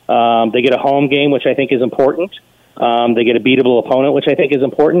attitude. They get a home game, which I think is important. They get a beatable opponent, which I think is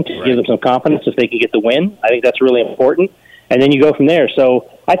important to give them some confidence if they can get the win. I think that's really important. And then you go from there. So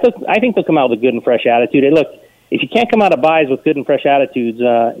I think they'll come out with a good and fresh attitude. And look, if you can't come out of buys with good and fresh attitudes,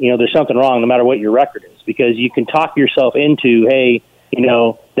 there's something wrong no matter what your record is, because you can talk yourself into, hey,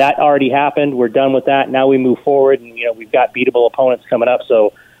 that already happened. We're done with that. Now we move forward, and, we've got beatable opponents coming up.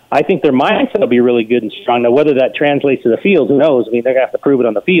 So I think their mindset will be really good and strong. Now, whether that translates to the field, who knows? They're going to have to prove it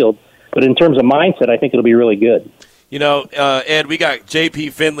on the field. But in terms of mindset, I think it'll be really good. Ed, we got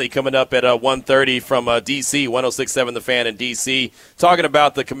J.P. Finley coming up at 1:30 from D.C., 106.7 The Fan in D.C., talking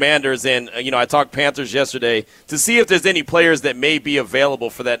about the Commanders. And, I talked Panthers yesterday to see if there's any players that may be available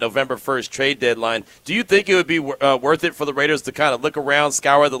for that November 1st trade deadline. Do you think it would be worth it for the Raiders to kind of look around,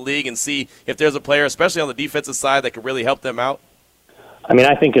 scour the league, and see if there's a player, especially on the defensive side, that could really help them out?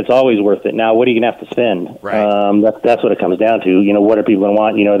 I think it's always worth it. Now, what are you going to have to spend? Right. That's what it comes down to. What are people going to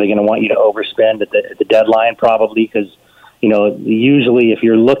want? Are they going to want you to overspend at the deadline? Probably, because, usually if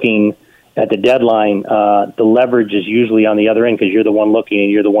you're looking at the deadline, the leverage is usually on the other end because you're the one looking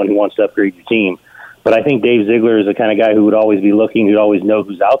and you're the one who wants to upgrade your team. But I think Dave Ziegler is the kind of guy who would always be looking, who'd always know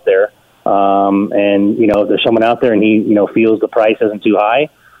who's out there. And, if there's someone out there and he, feels the price isn't too high,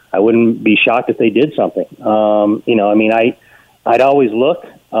 I wouldn't be shocked if they did something. I'd always look,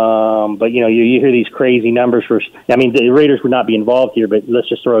 but, you hear these crazy numbers the Raiders would not be involved here, but let's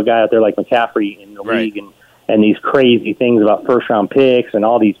just throw a guy out there like McCaffrey in the league and these crazy things about first-round picks and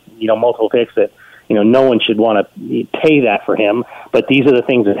all these, multiple picks that, no one should want to pay that for him. But these are the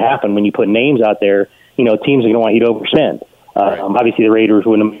things that happen when you put names out there. Teams are going to want you to overspend. Obviously, the Raiders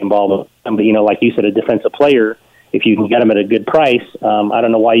wouldn't be involved, but, like you said, a defensive player, if you can get him at a good price, I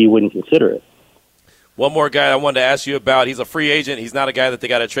don't know why you wouldn't consider it. One more guy I wanted to ask you about. He's a free agent. He's not a guy that they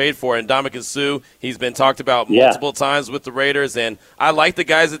got to trade for. And Ndamukong Suh, he's been talked about multiple times with the Raiders. And I like the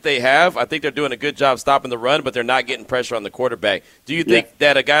guys that they have. I think they're doing a good job stopping the run, but they're not getting pressure on the quarterback. Do you think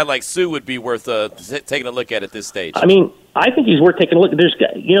that a guy like Suh would be worth taking a look at this stage? I think he's worth taking a look at. There's,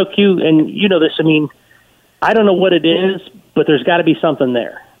 Q, and this, I don't know what it is, but there's got to be something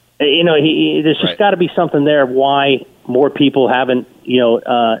there. There's just got to be something there of why more people haven't,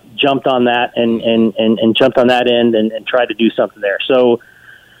 jumped on that and jumped on that end and tried to do something there. So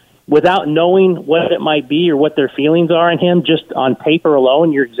without knowing what it might be or what their feelings are in him, just on paper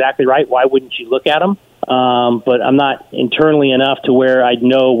alone, you're exactly right. Why wouldn't you look at him? But I'm not internally enough to where I'd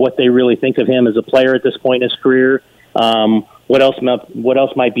know what they really think of him as a player at this point in his career. What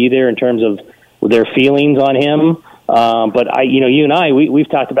else might be there in terms of their feelings on him? But you and I, we've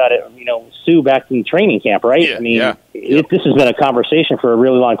talked about it, Sue, back in training camp, right? Yeah, this has been a conversation for a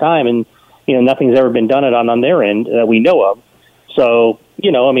really long time, and, nothing's ever been done on their end that we know of. So,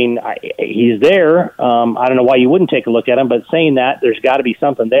 he's there. I don't know why you wouldn't take a look at him, but saying that, there's got to be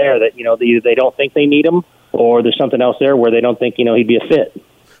something there that, either they don't think they need him or there's something else there where they don't think, he'd be a fit.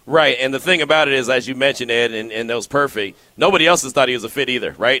 Right, and the thing about it is, as you mentioned, Ed, and that was perfect, nobody else has thought he was a fit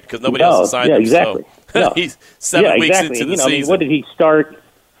either, right? Because nobody else has signed him. Exactly. So he's 7 weeks into the season. What did he start?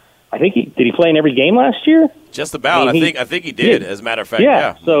 I think did he play in every game last year? Just about. I think he did, as a matter of fact.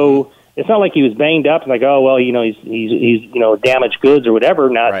 Yeah. So it's not like he was banged up. Like, oh, well, he's damaged goods or whatever.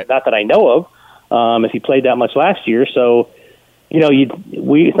 Not that I know of. If he played that much last year, so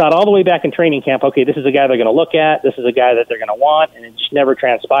we thought all the way back in training camp, okay, this is a guy they're going to look at. This is a guy that they're going to want, and it just never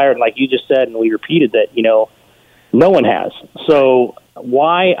transpired. Like you just said, and we repeated that, no one has. So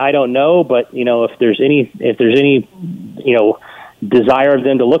why, I don't know, but if there's any desire of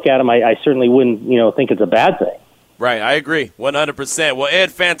them to look at him, I certainly wouldn't think it's a bad thing. Right, I agree, 100%. Well,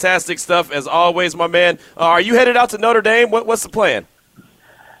 Ed, fantastic stuff as always, my man. Are you headed out to Notre Dame? What's the plan?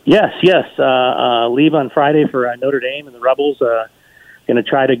 Yes. Leave on Friday for Notre Dame and the Rebels. Going to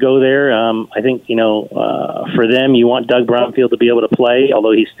try to go there. I think, for them, you want Doug Brumfield to be able to play,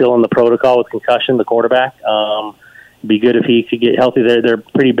 although he's still in the protocol with concussion, the quarterback. Be good if he could get healthy. They're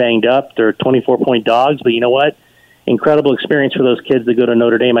pretty banged up. They're 24-point dogs, but you know what? Incredible experience for those kids that go to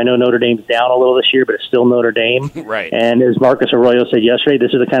Notre Dame. I know Notre Dame's down a little this year, but it's still Notre Dame. Right. And as Marcus Arroyo said yesterday,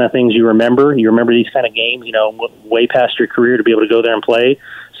 this is the kind of things you remember. You remember these kind of games, way past your career to be able to go there and play.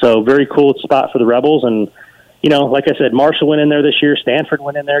 So very cool spot for the Rebels. And, like I said, Marshall went in there this year. Stanford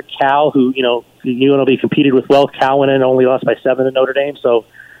went in there. Cal, who, UNLV competed with well. Cal went in and only lost by 7 to Notre Dame. So,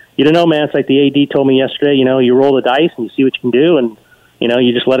 you don't know, man. It's like the AD told me yesterday, you roll the dice and you see what you can do. And,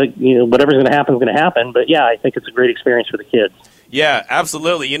 you just let it, whatever's going to happen is going to happen. But, yeah, I think it's a great experience for the kids. Yeah,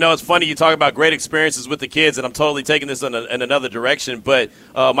 absolutely. It's funny you talk about great experiences with the kids, and I'm totally taking this in another direction. But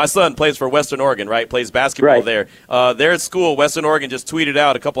my son plays for Western Oregon, right? Plays basketball there. They're at school. Western Oregon just tweeted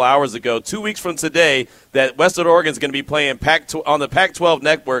out a couple hours ago, 2 weeks from today, that Western Oregon is going to be playing on the Pac-12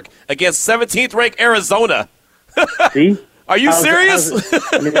 network against 17th-ranked Arizona. See? Are you serious?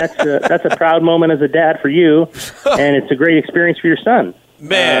 That's a proud moment as a dad for you, and it's a great experience for your son.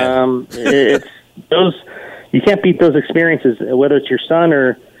 Man, it's those. You can't beat those experiences, whether it's your son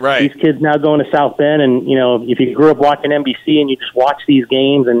or these kids now going to South Bend. And, if you grew up watching NBC and you just watch these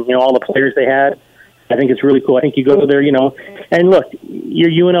games and, all the players they had, I think it's really cool. I think you go there, and look, your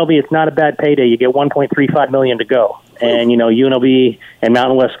UNLV, it's not a bad payday. You get $1.35 million to go. And, UNLV and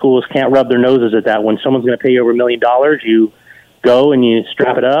Mountain West schools can't rub their noses at that. When someone's going to pay you over $1 million, you go and you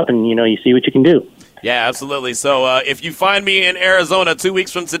strap it up and, you see what you can do. Yeah, absolutely. So if you find me in Arizona 2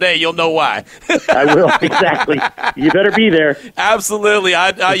 weeks from today, you'll know why. I will, exactly. You better be there. Absolutely.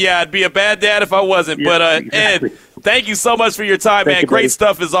 I'd be a bad dad if I wasn't. Yeah, but, exactly. Ed, thank you so much for your time, man. Great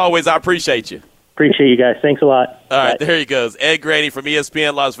stuff as always. I appreciate you. Appreciate you guys. Thanks a lot. All right, there he goes. Ed Graney from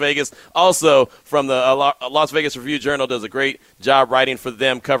ESPN Las Vegas. Also from the Las Vegas Review-Journal, does a great job writing for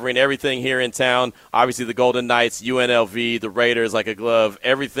them, covering everything here in town. Obviously the Golden Knights, UNLV, the Raiders like a glove,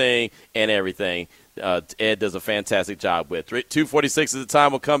 everything and everything. Ed does a fantastic job with. 2:46 is the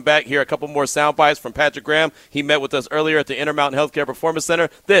time. We'll come back, hear a couple more sound bites from Patrick Graham. He met with us earlier at the Intermountain Healthcare Performance Center.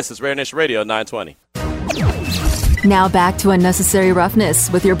 This is Raider Nation Radio 920. Now back to Unnecessary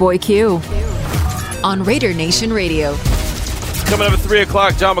Roughness with your boy Q on Raider Nation Radio. Coming up at 3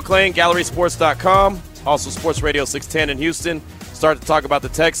 o'clock, John McClain, GallerySports.com. Also Sports Radio 610 in Houston. Start to talk about the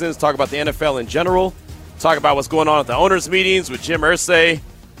Texans, talk about the NFL in general, talk about what's going on at the owners' meetings with Jim Irsay,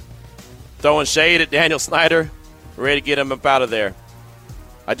 throwing shade at Daniel Snyder. We're ready to get him up out of there.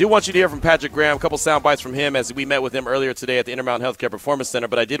 I do want you to hear from Patrick Graham, a couple sound bites from him as we met with him earlier today at the Intermountain Healthcare Performance Center,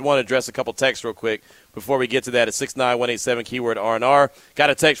 but I did want to address a couple texts real quick before we get to that at 69187, keyword R&R. Got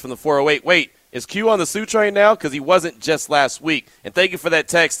a text from the 408. Wait, is Q on the Sue train now? Because he wasn't just last week. And thank you for that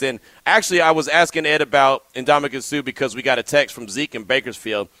text. And actually, I was asking Ed about Ndamukong Suh because we got a text from Zeke in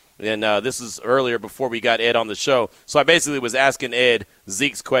Bakersfield. And this is earlier before we got Ed on the show. So I basically was asking Ed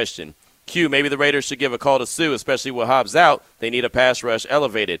Zeke's question. Q, maybe the Raiders should give a call to Suh, especially with Hobbs out. They need a pass rush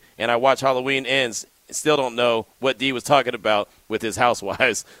elevated. And I watch Halloween Ends still don't know what D was talking about with his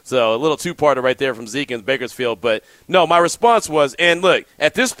housewives. So a little two-parter right there from Zeke in Bakersfield. But, no, my response was, and look,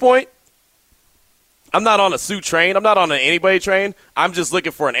 at this point, I'm not on a Sue train. I'm not on an anybody train. I'm just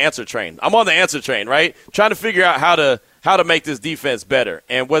looking for an answer train. I'm on the answer train, right? Trying to figure out how to make this defense better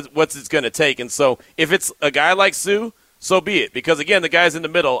and what's it's going to take. And so if it's a guy like Sue, so be it. Because, again, the guys in the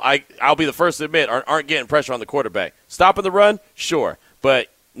middle, I'll be the first to admit, aren't getting pressure on the quarterback. Stopping the run, sure, but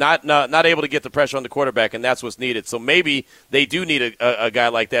not able to get the pressure on the quarterback, and that's what's needed. So maybe they do need a guy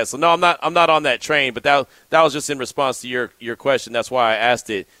like that. So, no, I'm not on that train, but that was just in response to your question. That's why I asked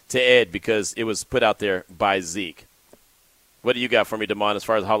it to Ed, because it was put out there by Zeke. What do you got for me, Damon, as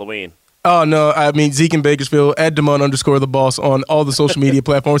far as Halloween? Oh, no, I mean, Zeke in Bakersfield, at Damon_the boss on all the social media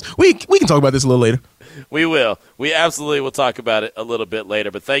platforms. We can talk about this a little later. We will. We absolutely will talk about it a little bit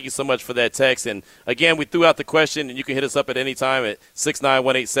later. But thank you so much for that text. And, again, we threw out the question, and you can hit us up at any time at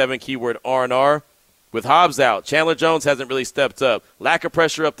 69187, keyword R&R. With Hobbs out, Chandler Jones hasn't really stepped up. Lack of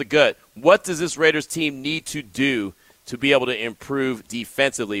pressure up the gut. What does this Raiders team need to do to be able to improve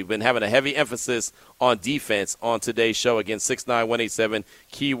defensively? We've been having a heavy emphasis on defense on today's show. Again, 69187,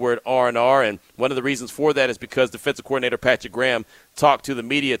 keyword R&R. And one of the reasons for that is because defensive coordinator Patrick Graham talked to the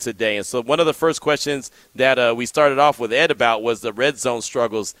media today. And so one of the first questions that we started off with Ed about was the red zone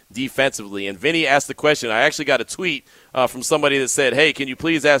struggles defensively. And Vinny asked the question. I actually got a tweet from somebody that said, hey, can you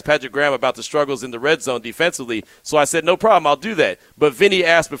please ask Patrick Graham about the struggles in the red zone defensively? So I said, no problem, I'll do that. But Vinny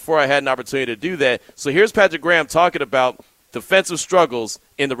asked before I had an opportunity to do that. So here's Patrick Graham talking about defensive struggles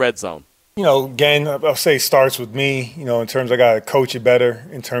in the red zone. Again, I'll say it starts with me, in terms I got to coach it better,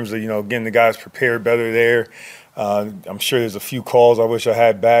 in terms of, getting the guys prepared better there. I'm sure there's a few calls I wish I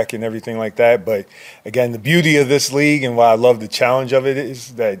had back and everything like that. But, again, the beauty of this league and why I love the challenge of it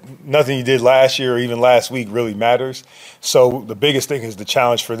is that nothing you did last year or even last week really matters. So the biggest thing is the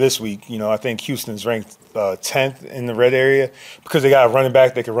challenge for this week. I think Houston's ranked 10th in the red area because they got a running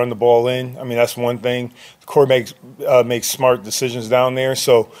back that can run the ball in. I mean, that's one thing. The core makes smart decisions down there.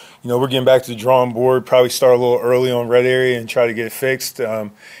 So, we're getting back to the drawing board, probably start a little early on red area and try to get it fixed. I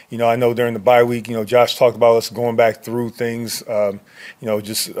know during the bye week, Josh talked about us going back through things,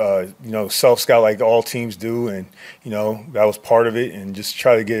 self-scout like all teams do. And, that was part of it, and just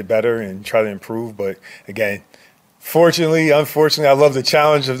try to get it better and try to improve. But, again, unfortunately, I love the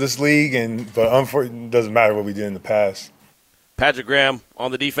challenge of this league, but unfortunately, it doesn't matter what we did in the past. Patrick Graham on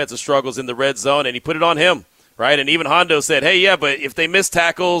the defensive struggles in the red zone, and he put it on him, right? And even Hondo said, hey, yeah, but if they miss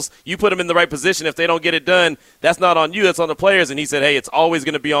tackles, you put them in the right position. If they don't get it done, that's not on you. That's on the players. And he said, hey, it's always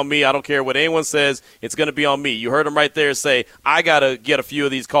going to be on me. I don't care what anyone says. It's going to be on me. You heard him right there say, I got to get a few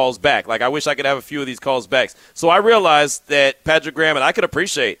of these calls back. Like, I wish I could have a few of these calls back. So I realized that Patrick Graham, and I could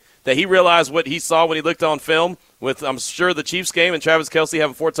appreciate that he realized what he saw when he looked on film with, I'm sure, the Chiefs game and Travis Kelce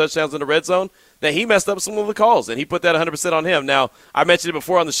having 4 touchdowns in the red zone, that he messed up some of the calls, and he put that 100% on him. Now, I mentioned it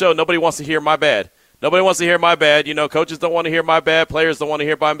before on the show, nobody wants to hear my bad. Nobody wants to hear my bad. Coaches don't want to hear my bad. Players don't want to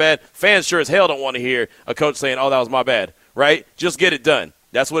hear my bad. Fans sure as hell don't want to hear a coach saying, oh, that was my bad, right? Just get it done.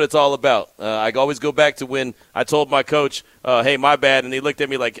 That's what it's all about. I always go back to when I told my coach, hey, my bad, and he looked at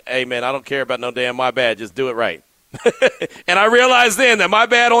me like, hey, man, I don't care about no damn my bad. Just do it right. And I realized then that my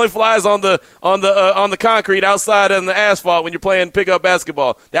bad only flies on the concrete outside on the asphalt when you're playing pickup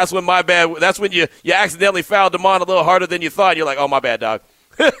basketball. That's when my bad. That's when you accidentally fouled Damon a little harder than you thought. And you're like, oh, my bad, dog.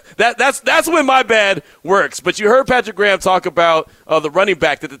 That's when my bad works. But you heard Patrick Graham talk about the running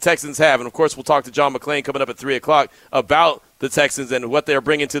back that the Texans have, and of course we'll talk to John McClain coming up at 3:00 about the Texans and what they're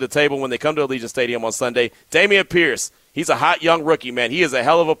bringing to the table when they come to Allegiant Stadium on Sunday. Dameon Pierce. He's a hot young rookie, man. He is a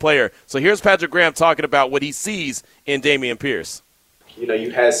hell of a player. So here's Patrick Graham talking about what he sees in Dameon Pierce.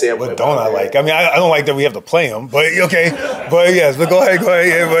 You had Sam. What don't I like? I mean, I don't like that we have to play him, but okay. But yes, but go ahead.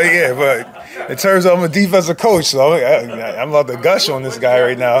 Yeah, but in terms of I'm a defensive coach, so I'm about to gush on this guy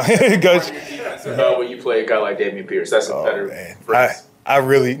right now. Gush. When you play a guy like Dameon Pierce, that's a better phrase. I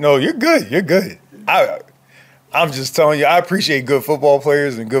really no. You're good. You're good. I'm just telling you, I appreciate good football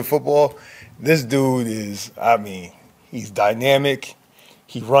players and good football. This dude is, he's dynamic.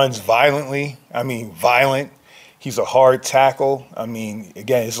 He runs violently. Violent. He's a hard tackle. Again,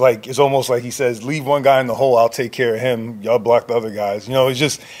 it's almost like he says, leave one guy in the hole, I'll take care of him. Y'all block the other guys.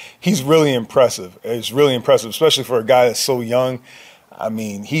 He's really impressive. It's really impressive, especially for a guy that's so young.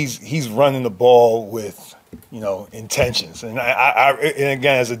 He's running the ball with, intentions. And and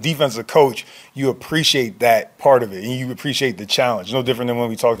again, as a defensive coach, you appreciate that part of it, and you appreciate the challenge. No different than when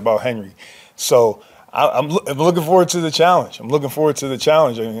we talked about Henry. So I'm looking forward to the challenge.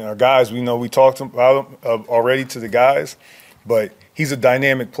 Our guys, we talked about them already to the guys. but he's a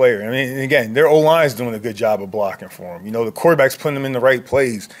dynamic player. I mean, again, their O-line is doing a good job of blocking for him. The quarterback's putting them in the right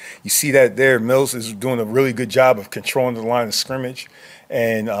plays. You see that there. Mills is doing a really good job of controlling the line of scrimmage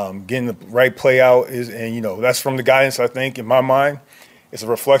and getting the right play out. That's from the guidance, I think, in my mind. It's a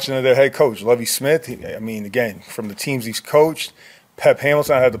reflection of their head coach, Lovie Smith. Again, from the teams he's coached, Pep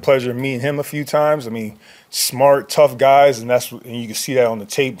Hamilton, I had the pleasure of meeting him a few times. Smart, tough guys, and you can see that on the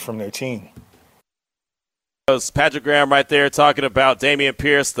tape from their team. Patrick Graham right there talking about Dameon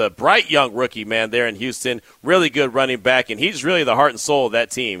Pierce, the bright young rookie, man, there in Houston. Really good running back, and he's really the heart and soul of that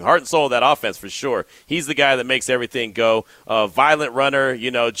team, heart and soul of that offense for sure. He's the guy that makes everything go. Violent runner,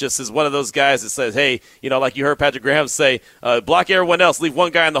 just is one of those guys that says, hey, like you heard Patrick Graham say, block everyone else, leave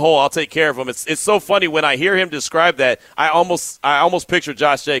one guy in the hole, I'll take care of him. It's so funny when I hear him describe that, I almost picture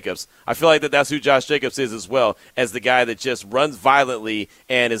Josh Jacobs. I feel like that's who Josh Jacobs is as well, as the guy that just runs violently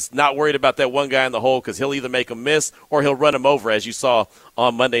and is not worried about that one guy in the hole because he'll either make him miss or he'll run him over, as you saw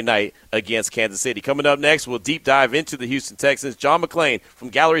on Monday night against Kansas City. Coming up next, we'll deep dive into the Houston Texans. John McClain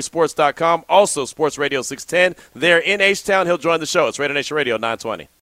from GallerySports.com, also Sports Radio 610 there in H-Town. He'll join the show. It's Raider Nation Radio 920.